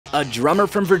A drummer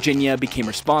from Virginia became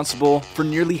responsible for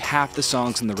nearly half the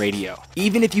songs on the radio.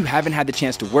 Even if you haven't had the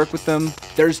chance to work with them,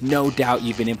 there's no doubt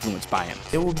you've been influenced by him.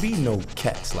 There would be no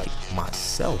cats like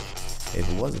myself if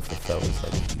it wasn't for fellas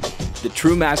like you. The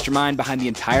true mastermind behind the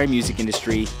entire music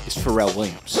industry is Pharrell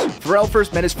Williams. Pharrell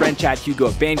first met his friend Chad Hugo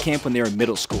at band camp when they were in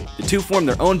middle school. The two formed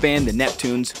their own band, the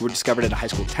Neptunes, who were discovered at a high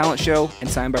school talent show and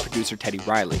signed by producer Teddy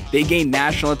Riley. They gained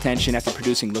national attention after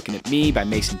producing Lookin' at Me by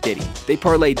Mason Diddy. They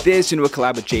parlayed this into a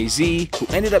collab with Jay-Z, who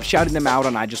ended up shouting them out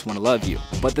on I Just Wanna Love You.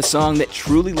 But the song that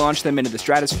truly launched them into the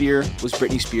stratosphere was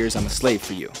Britney Spears' I'm a Slave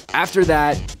for You. After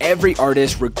that, every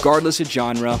artist, regardless of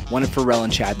genre, wanted Pharrell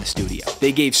and Chad in the studio.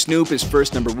 They gave Snoop his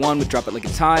first #1 with Drop It Like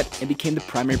It's Hot and became the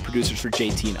primary producers for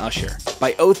JT and Usher.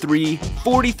 By 2003,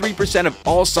 43% of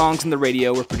all songs on the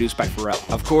radio were produced by Pharrell.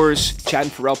 Of course, Chad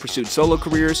and Pharrell pursued solo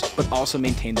careers, but also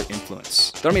maintained their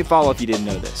influence. Throw me a follow if you didn't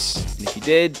know this. And if you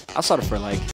did, I'll settle for a like.